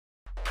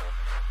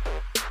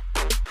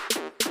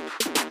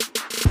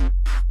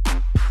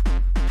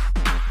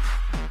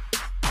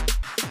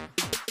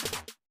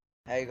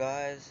Hey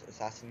guys,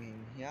 Assassin King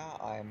here.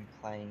 I'm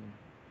playing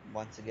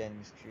once again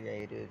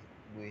Miscreated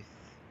with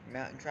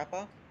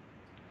MountainTrapper,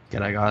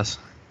 G'day guys.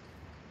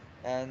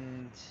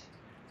 and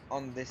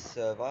on this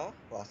server,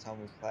 last time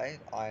we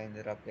played, I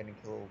ended up getting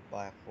killed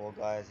by 4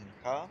 guys in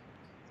a car.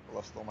 I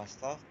lost all my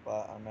stuff,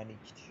 but I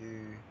managed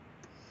to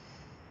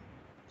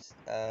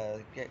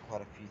get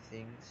quite a few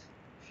things,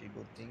 a few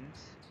good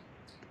things.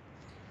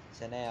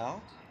 So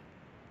now,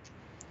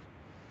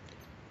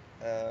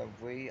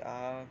 we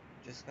are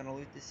just gonna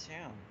loot this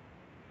town.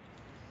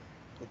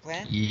 Good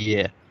plan?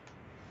 Yeah.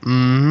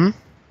 Mm-hmm.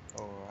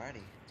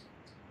 Alrighty.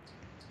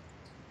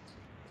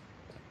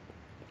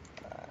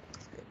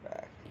 Let's go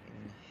back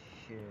in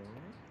here.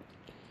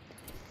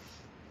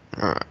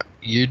 Alright.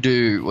 You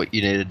do what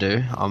you need to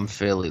do. I'm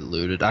fairly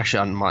looted.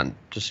 Actually, I might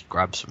just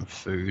grab some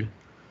food.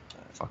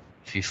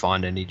 If you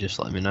find any, just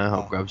let me know.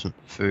 I'll grab some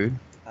food.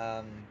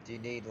 Do you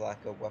need like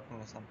a weapon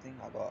or something?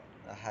 I got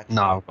a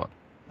No, hatchet.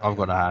 I've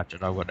got a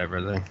hatchet. I've got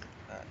everything.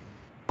 Uh,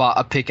 But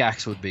a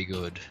pickaxe would be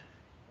good.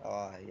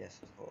 oh, yes,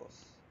 of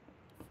course.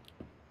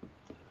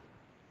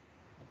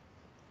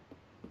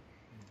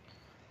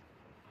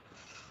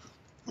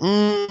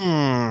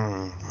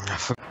 I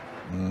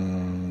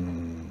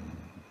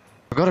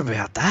forgot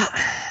about that.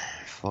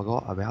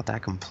 Forgot about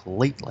that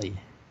completely.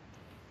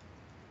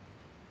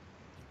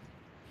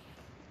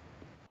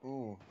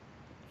 Ooh.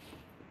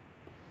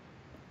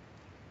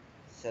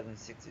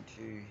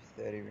 762,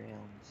 30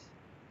 rounds.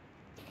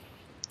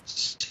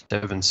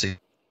 762.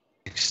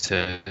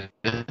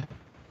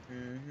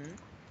 Mm-hmm.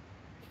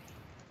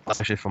 That's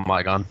actually from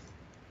my gun.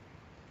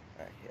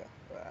 Right here.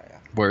 Where are ya?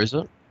 Where is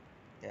it?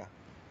 Yeah.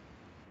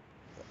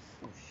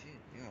 Oh shit,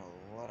 you got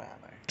a lot of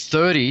ammo.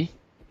 30.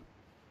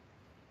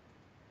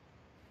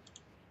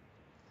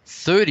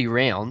 30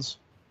 rounds.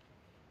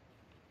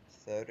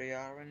 30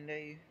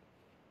 R&D?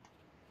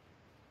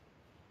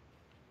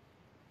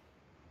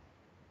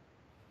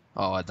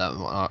 Oh,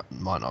 that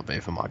might not be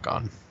for my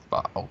gun,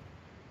 but I'll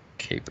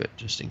keep it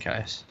just in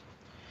case.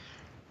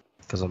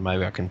 Because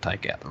maybe I can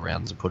take out the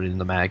rounds and put it in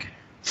the mag.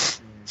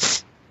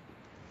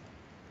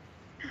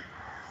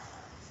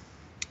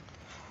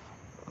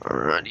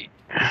 Alrighty.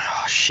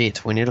 Oh,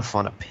 shit, we need to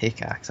find a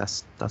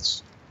pickaxe.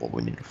 That's what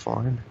we need to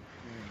find.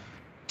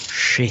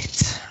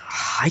 Shit,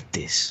 I hate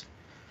this.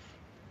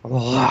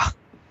 Ugh.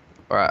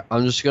 Alright,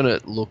 I'm just gonna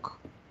look.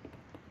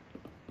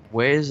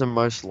 Where's the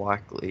most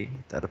likely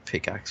that a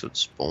pickaxe would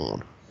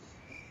spawn?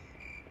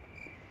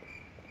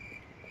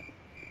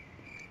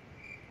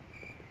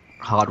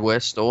 Hardware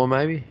store,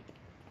 maybe?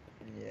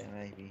 Yeah,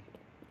 maybe.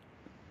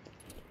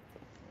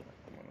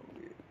 I'm gonna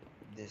loot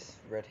this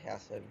red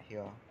house over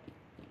here.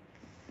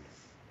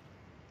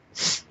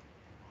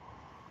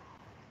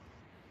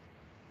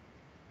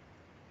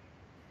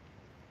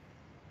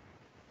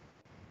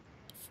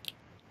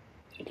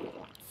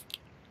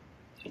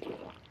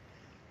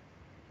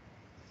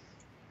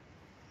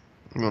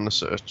 I'm gonna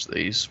search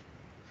these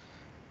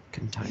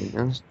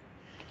containers.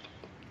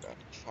 Got a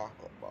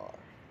chocolate bar.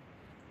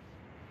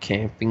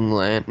 Camping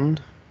lantern.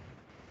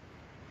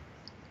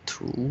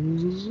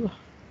 Tools.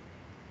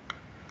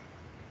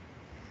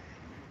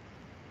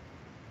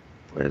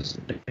 Where's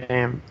the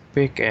damn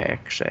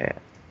pickaxe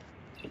at?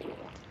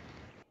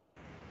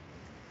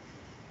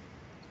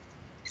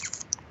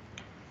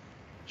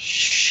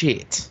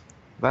 Shit.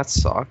 That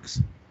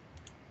sucks.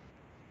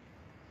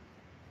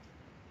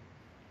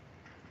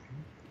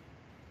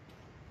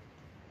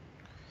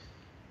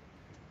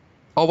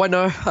 Oh, wait,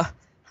 no.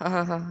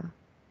 I'm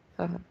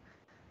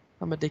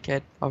a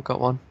dickhead. I've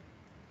got one.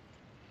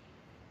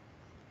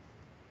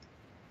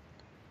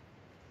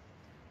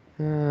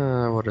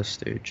 What a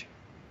stooge.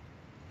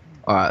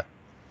 Alright.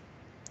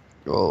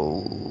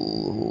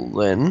 Well,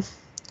 then.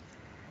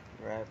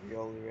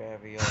 Ravioli,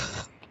 ravioli.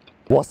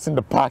 What's in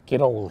the pocket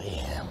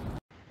only?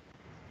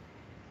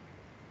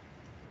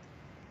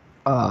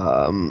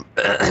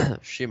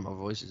 Shit, my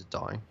voice is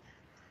dying.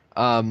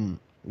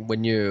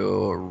 When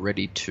you're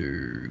ready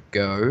to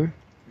go,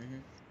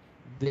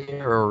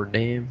 there are a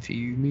damn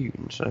few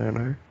mutants, I don't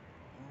know.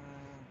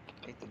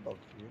 Eat the dog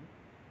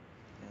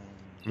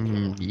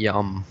food.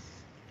 Yum.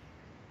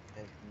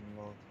 Take from the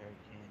military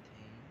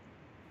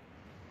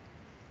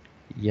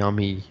canteen.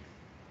 Yummy.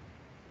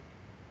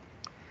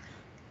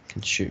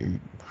 Consume.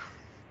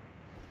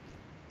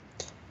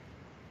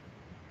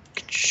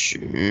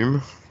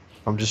 Consume.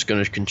 I'm just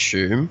gonna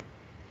consume.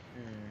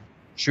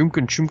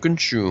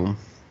 Consume.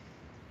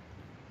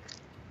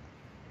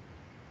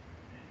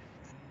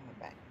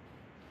 Back.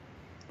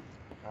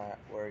 Alright,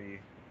 where are you?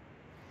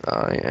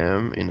 I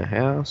am in a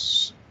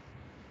house.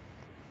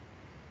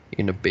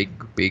 In a big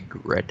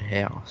red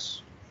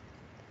house.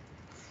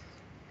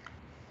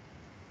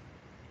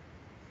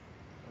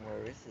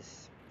 Where is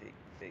this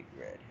big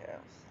red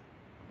house?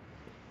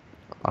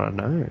 I don't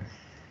know.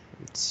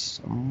 It's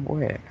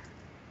somewhere.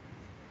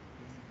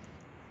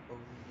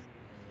 Over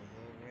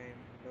the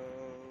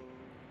rainbow.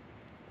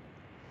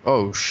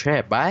 Oh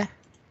shit, bye.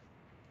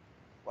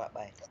 What,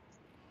 bye?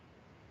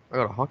 I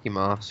got a hockey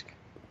mask.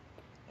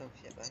 Oh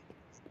shit, bye.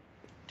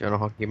 Do you want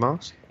a hockey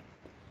mask?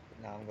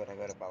 No, I'm gonna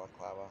go to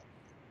Balaclava.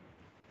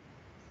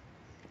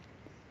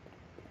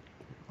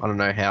 I don't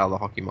know how the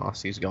hockey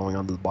mask is going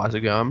under the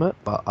bicycle helmet,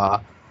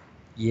 but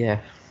yeah,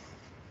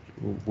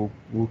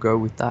 we'll go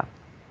with that.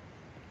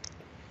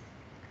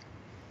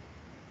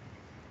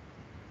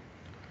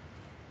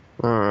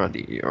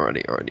 Alrighty.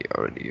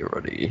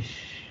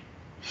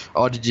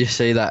 Oh, did you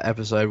see that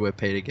episode where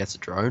Peter gets a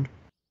drone?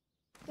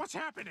 What's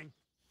happening?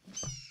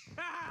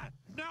 Ah!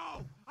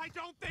 No! I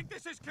don't think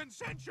this is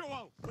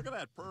consensual! Look at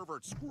that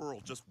pervert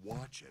squirrel just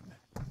watching.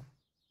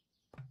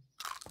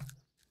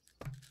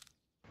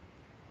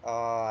 Oh,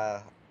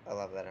 I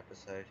love that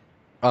episode.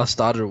 I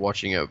started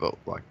watching it, but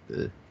like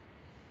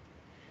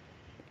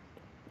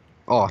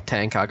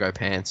tan cargo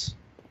pants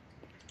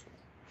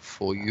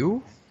for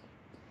you.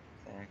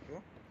 Thank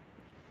you.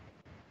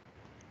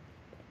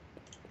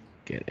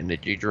 Get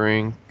energy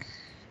drink.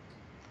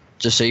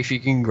 Just see if you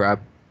can grab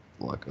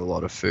like a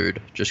lot of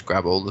food. Just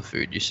grab all the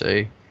food you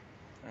see,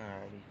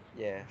 Alrighty,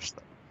 yeah.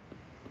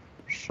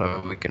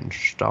 so we can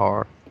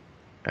start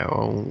our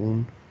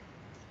own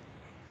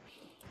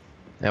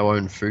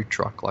food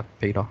truck like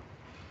Peter.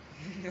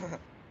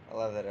 I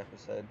love that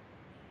episode.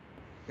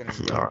 Gonna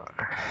Alright.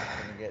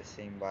 get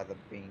seen by the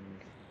Bing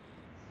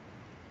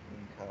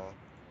car.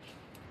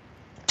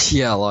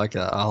 Yeah, I like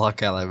that. I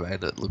like how they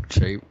made it look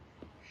cheap.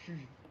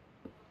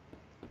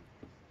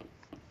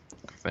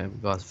 Family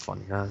Guy's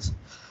funny guys.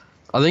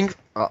 I think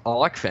I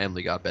like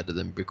Family Guy better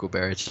than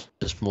Brickleberry. It's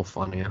just more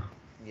funnier.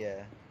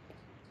 Yeah.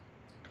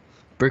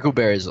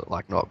 Brickleberry's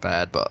like not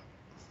bad, but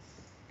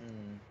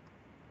Mm.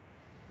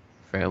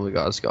 Family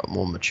Guy's got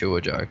more mature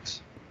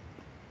jokes.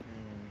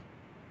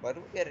 What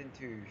did we get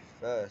into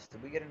first?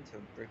 Did we get into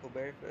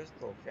Brickleberry first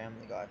or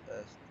Family Guy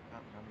first? I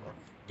can't remember.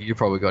 You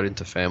probably got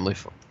into Family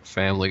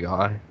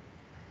Guy.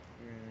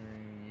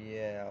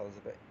 Yeah, I was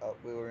about.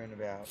 We were in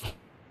about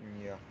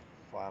year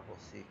 5 or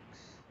 6.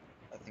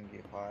 I think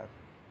year 5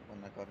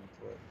 when I got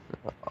into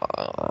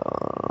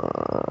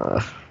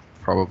it.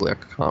 Probably I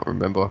can't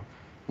remember.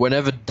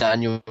 Whenever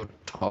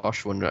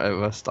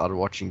I started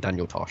watching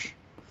Daniel Tosh,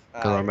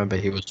 because I remember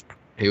he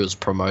was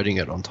promoting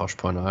it on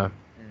Tosh.0. It's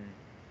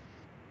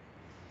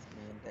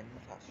me and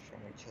Daniel Tosh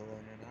and we're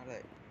chilling in LA.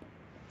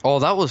 Oh,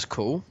 that was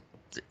cool.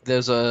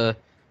 There's a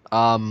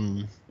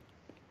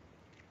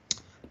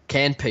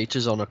canned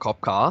peaches on a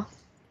cop car,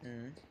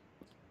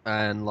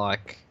 and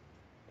like,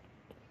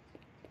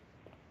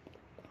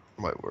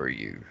 wait, where are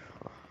you?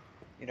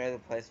 You know the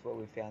place where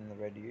we found the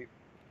red ute?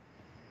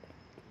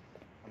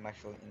 I'm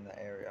actually in the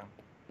area.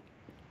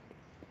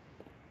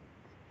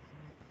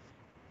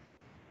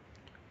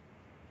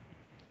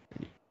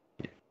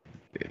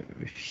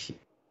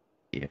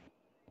 Yeah.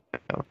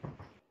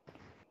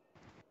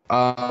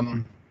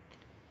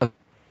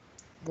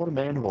 What a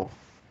manhole.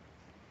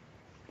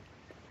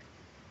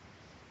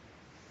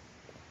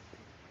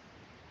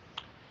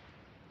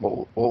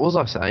 What was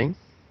I saying?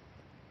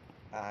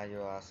 You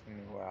were asking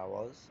me where I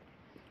was.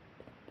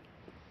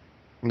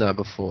 No,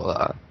 before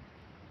that. I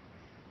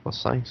was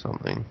saying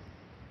something.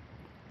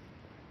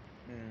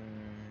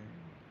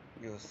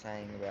 You were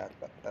saying about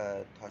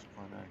Tosh.0.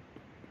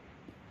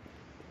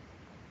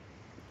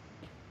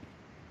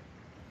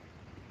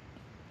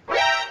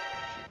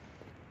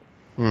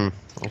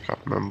 I can't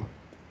remember.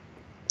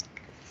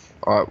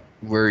 Alright,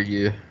 where are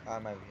you?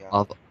 I'm over here.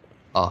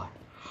 Yeah,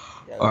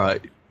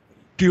 Alright.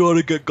 Do you want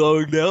to get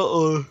going now,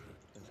 or?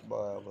 there's a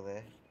boy over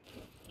there.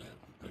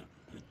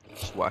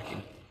 Just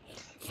whacking.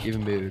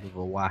 Giving me a bit of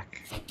a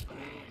whack.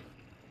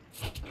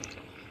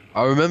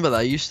 I remember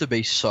they used to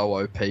be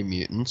so OP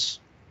mutants.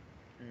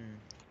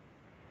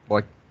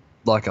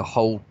 Like a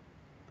whole...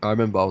 I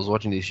remember I was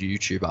watching this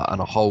YouTuber and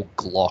a whole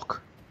Glock.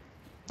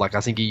 Like, I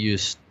think he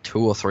used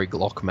 2 or 3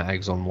 Glock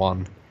mags on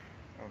one.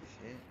 Oh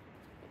shit.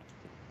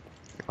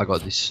 I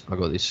got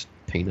this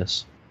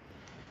penis.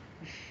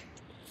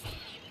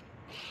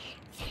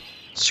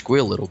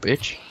 Squeal, little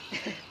bitch.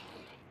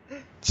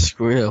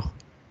 Squeal.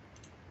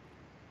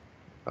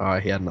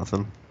 Alright, he had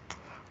nothing.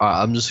 Alright,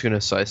 I'm just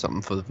gonna say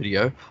something for the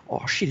video.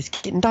 Oh shit, it's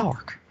getting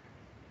dark.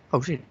 Oh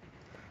shit.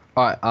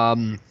 Alright,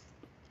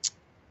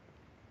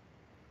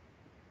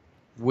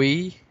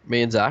 me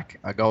and Zach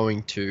are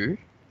going to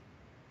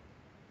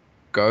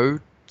go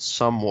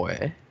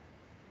somewhere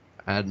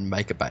and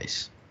make a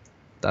base.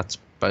 That's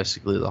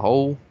basically the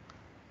whole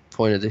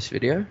point of this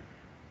video.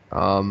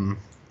 I'm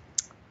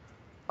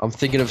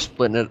thinking of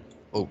splitting it.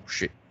 Oh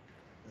shit.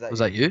 Was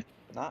that you?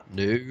 Nah.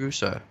 No,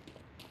 sir.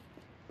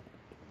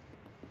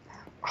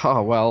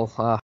 Oh well,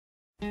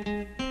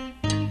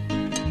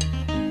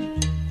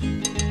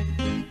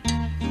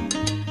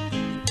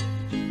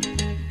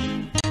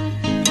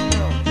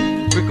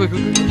 quick,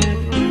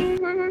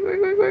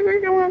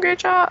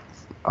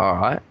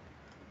 Alright.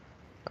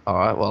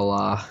 Alright, well,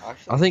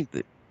 Actually, I think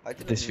I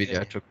didn't this lose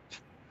video any. took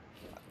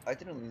I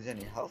didn't lose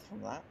any health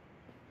from that.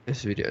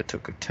 a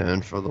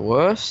turn for the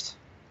worst.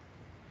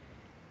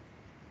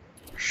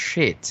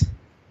 Shit.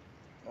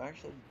 I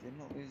actually did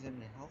not lose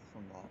any health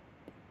from that.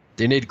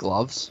 Do you need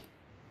gloves?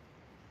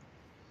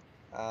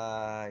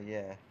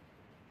 Yeah.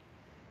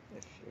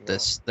 If you. we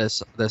got?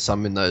 There's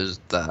some in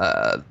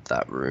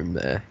that room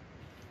there.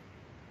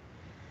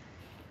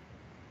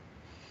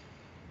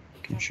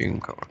 Consume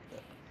coin.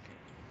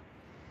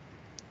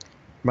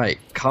 Mate,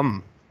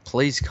 come.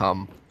 Please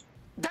come.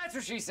 That's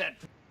what she said.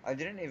 I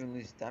didn't even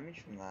lose damage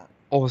from that.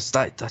 Oh,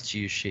 that's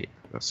you shit.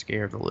 I got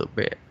scared a little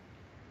bit.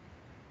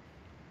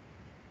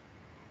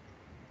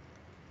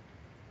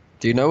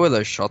 Do you know where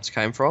those shots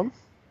came from?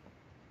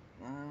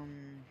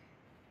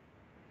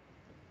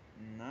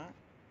 No.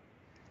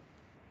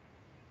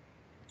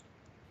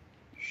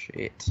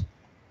 Shit.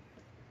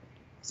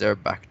 Is there a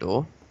back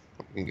door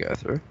we can go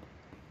through?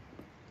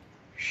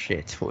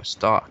 Shit, we're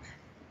stuck.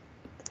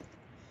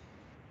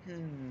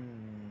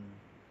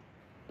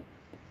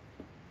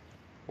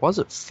 Why is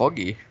it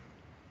foggy?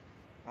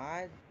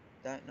 I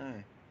don't know.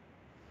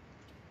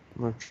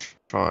 I'm gonna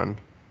try and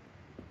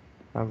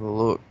have a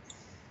look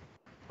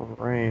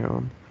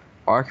around.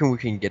 I reckon we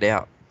can get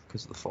out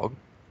because of the fog.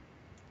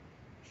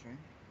 True.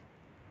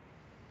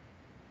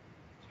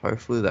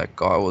 Hopefully that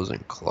guy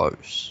wasn't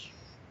close.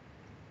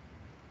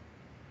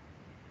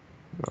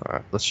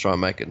 Alright, let's try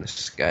and make an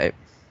escape.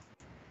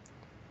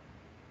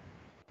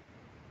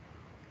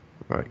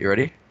 Alright, you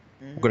ready?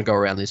 We're gonna go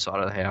around this side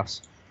of the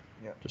house.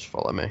 Yep. Just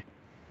follow me.